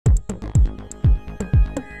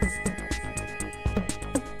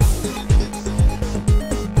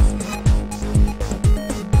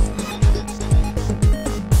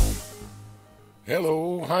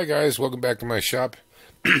Hi guys, welcome back to my shop.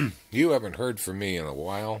 You haven't heard from me in a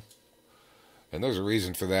while, and there's a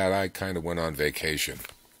reason for that. I kind of went on vacation.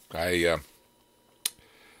 I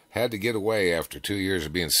had to get away after 2 years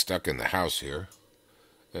of being stuck in the house here,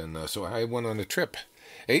 and so I went on a trip.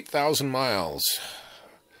 8,000 miles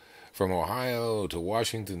from Ohio to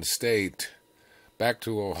Washington State, back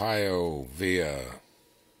to Ohio via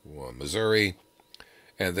Missouri,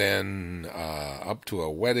 and then up to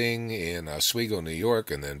a wedding in Oswego, New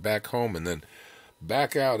York, and then back home, and then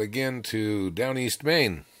back out again to down East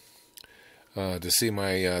Maine to see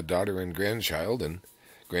my daughter and grandchildren,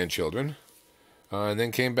 and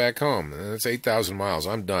then came back home. And it's 8,000 miles.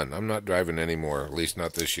 I'm done. I'm not driving anymore, at least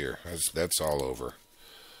not this year. That's all over.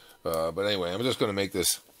 But anyway, I'm just going to make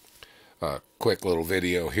this quick little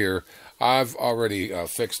video here. I've already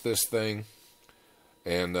fixed this thing,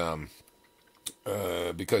 and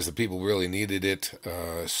because the people really needed it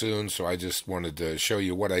soon, so I just wanted to show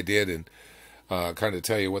you what I did and kind of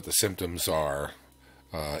tell you what the symptoms are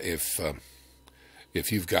if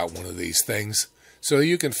you've got one of these things, so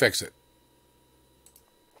you can fix it.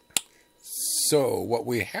 So what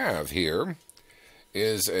we have here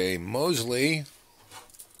is a Moseley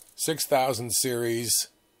 6000 series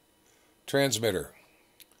transmitter,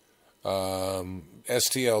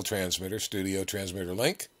 STL transmitter, studio transmitter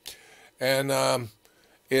link. And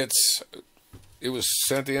it was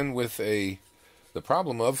sent in with the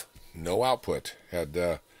problem of no output. Had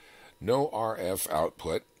no RF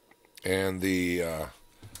output, and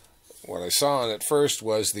what I saw on it first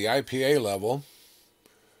was the IPA level,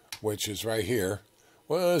 which is right here,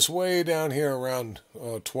 was way down here around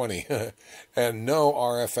 20, and no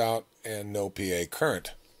RF out and no PA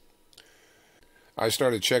current. I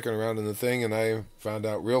started checking around in the thing, and I found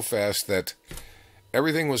out real fast that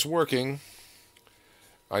everything was working.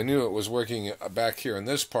 I knew it was working back here in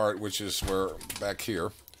this part, which is where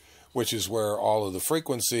all of the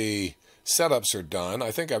frequency setups are done.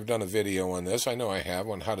 I think I've done a video on this. I know I have,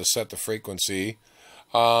 on how to set the frequency,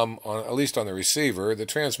 at least on the receiver. The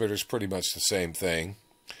transmitter is pretty much the same thing.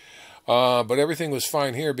 But everything was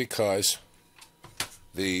fine here because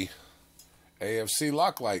the AFC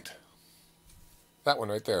lock light, that one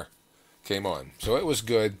right there, came on. So it was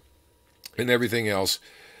good. And everything else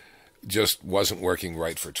just wasn't working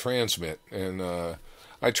right for transmit. And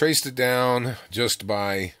I traced it down just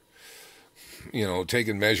by,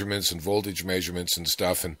 taking measurements and voltage measurements and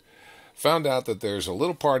stuff, and found out that there's a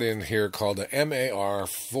little part in here called a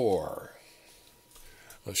MAR4.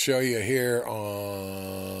 I'll show you here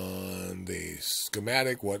on the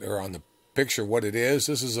schematic, or on the picture, what it is.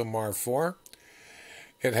 This is a MAR4.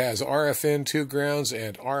 It has RF in 2 grounds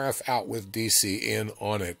and RF out with DC in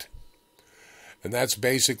on it. And that's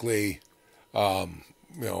basically,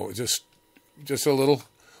 just a little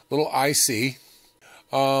IC,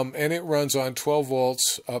 and it runs on 12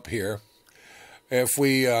 volts up here. If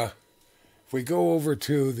we go over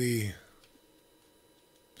to the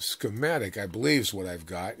schematic, I believe is what I've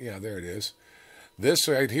got. Yeah, there it is. This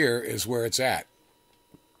right here is where it's at.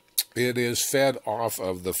 It is fed off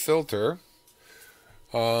of the filter,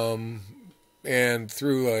 and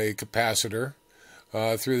through a capacitor.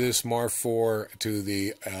 Through this MAR4 to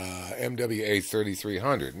the MWA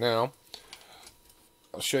 3300. Now,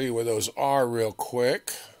 I'll show you where those are real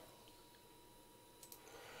quick.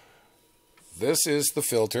 This is the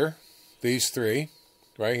filter, these three,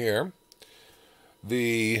 right here.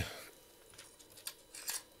 The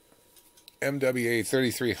MWA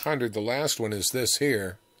 3300, the last one, is this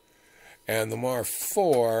here. And the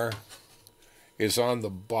MAR4 is on the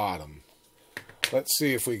bottom. Let's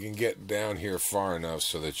see if we can get down here far enough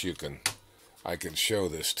so that I can show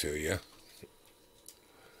this to you.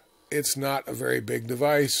 It's not a very big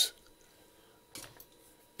device.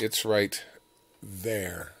 It's right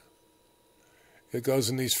there. It goes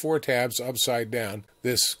in these 4 tabs upside down.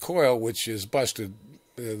 This coil, which is busted,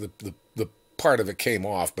 the part of it came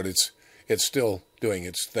off, but it's still doing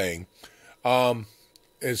its thing,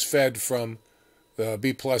 is fed from the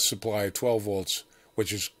B+ supply, 12 volts,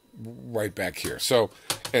 which is right back here. So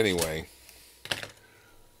anyway,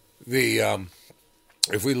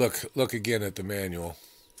 if we look again at the manual,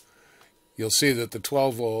 you'll see that the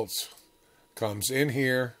 12 volts comes in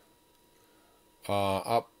here,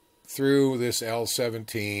 up through this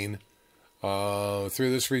L17,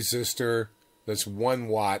 through this resistor that's 1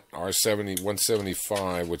 watt, R70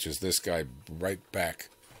 175, which is this guy right back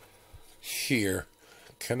here.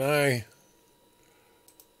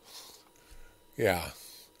 Yeah.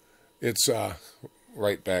 It's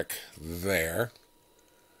right back there,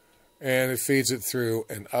 and it feeds it through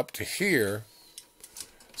and up to here,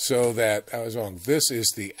 so that, I was wrong, this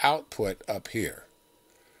is the output up here.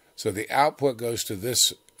 So the output goes to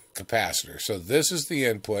this capacitor. So this is the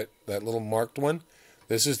input, that little marked one.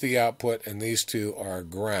 This is the output, and these two are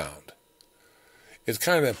ground. It's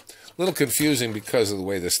kind of a little confusing because of the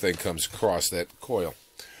way this thing comes across that coil.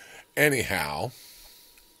 Anyhow,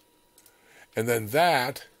 and then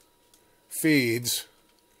that feeds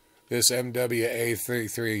this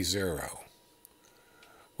MWA330.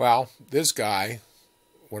 Well, this guy,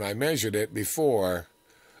 when I measured it before,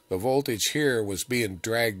 the voltage here was being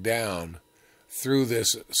dragged down through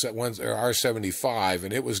this R75,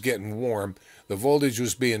 and it was getting warm. The voltage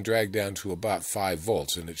was being dragged down to about 5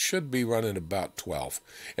 volts, and it should be running about 12.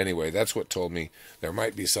 Anyway, that's what told me there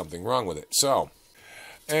might be something wrong with it. So,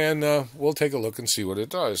 and we'll take a look and see what it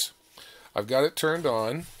does. I've got it turned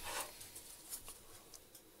on,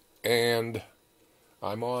 and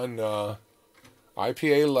I'm on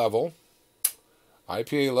IPA level.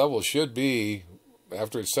 IPA level should be,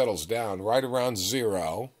 after it settles down, right around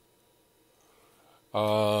 0.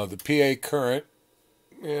 The PA current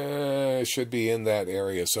should be in that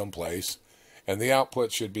area someplace, and the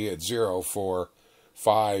output should be at 0 for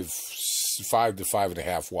 5 to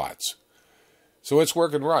 5.5 watts. So it's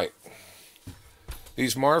working right.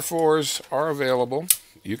 These Mar4s are available.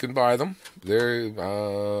 You can buy them. They're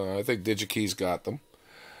I think DigiKey's got them.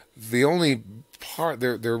 The only part,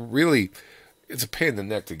 they're really, it's a pain in the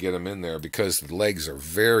neck to get them in there because the legs are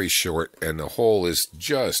very short and the hole is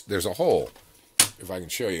just, there's a hole. If I can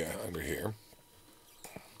show you under here.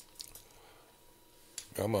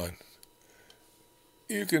 Come on.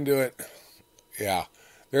 You can do it. Yeah.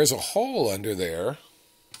 There's a hole under there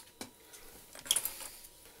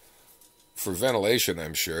for ventilation,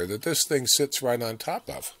 I'm sure, that this thing sits right on top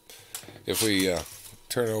of. If we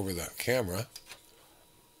turn over the camera.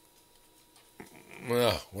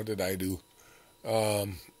 Well, what did I do?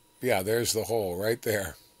 Yeah, there's the hole right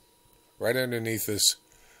there. Right underneath this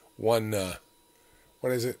one,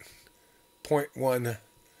 what is it? 0.1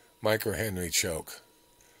 microhenry choke.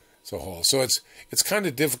 It's a hole. So it's kind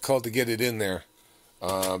of difficult to get it in there,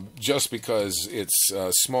 just because it's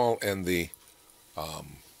small and the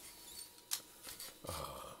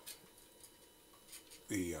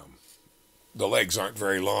legs aren't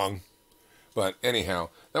very long. But anyhow,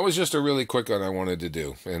 that was just a really quick one I wanted to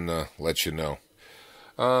do and let you know.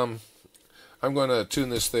 I'm going to tune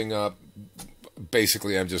this thing up.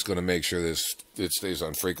 Basically, I'm just going to make sure it stays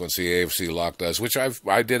on frequency AFC lock does, which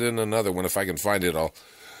I did in another one. If I can find it, I'll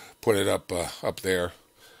put it up there.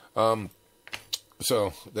 So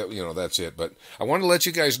that that's it. But I want to let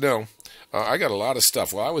you guys know I got a lot of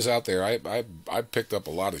stuff. While I was out there, I picked up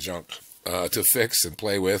a lot of junk to fix and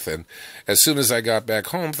play with, and as soon as I got back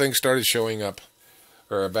home, things started showing up,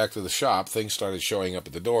 or back to the shop, things started showing up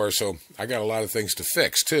at the door. So I got a lot of things to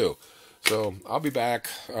fix too. So I'll be back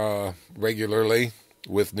regularly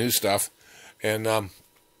with new stuff, and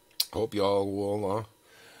hope y'all will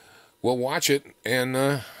watch it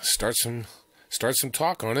and start some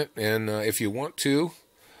talk on it. And if you want to,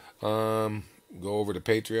 go over to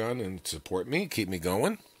Patreon and support me, keep me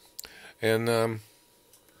going, and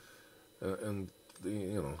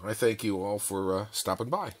I thank you all for stopping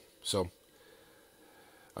by. So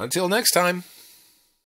until next time.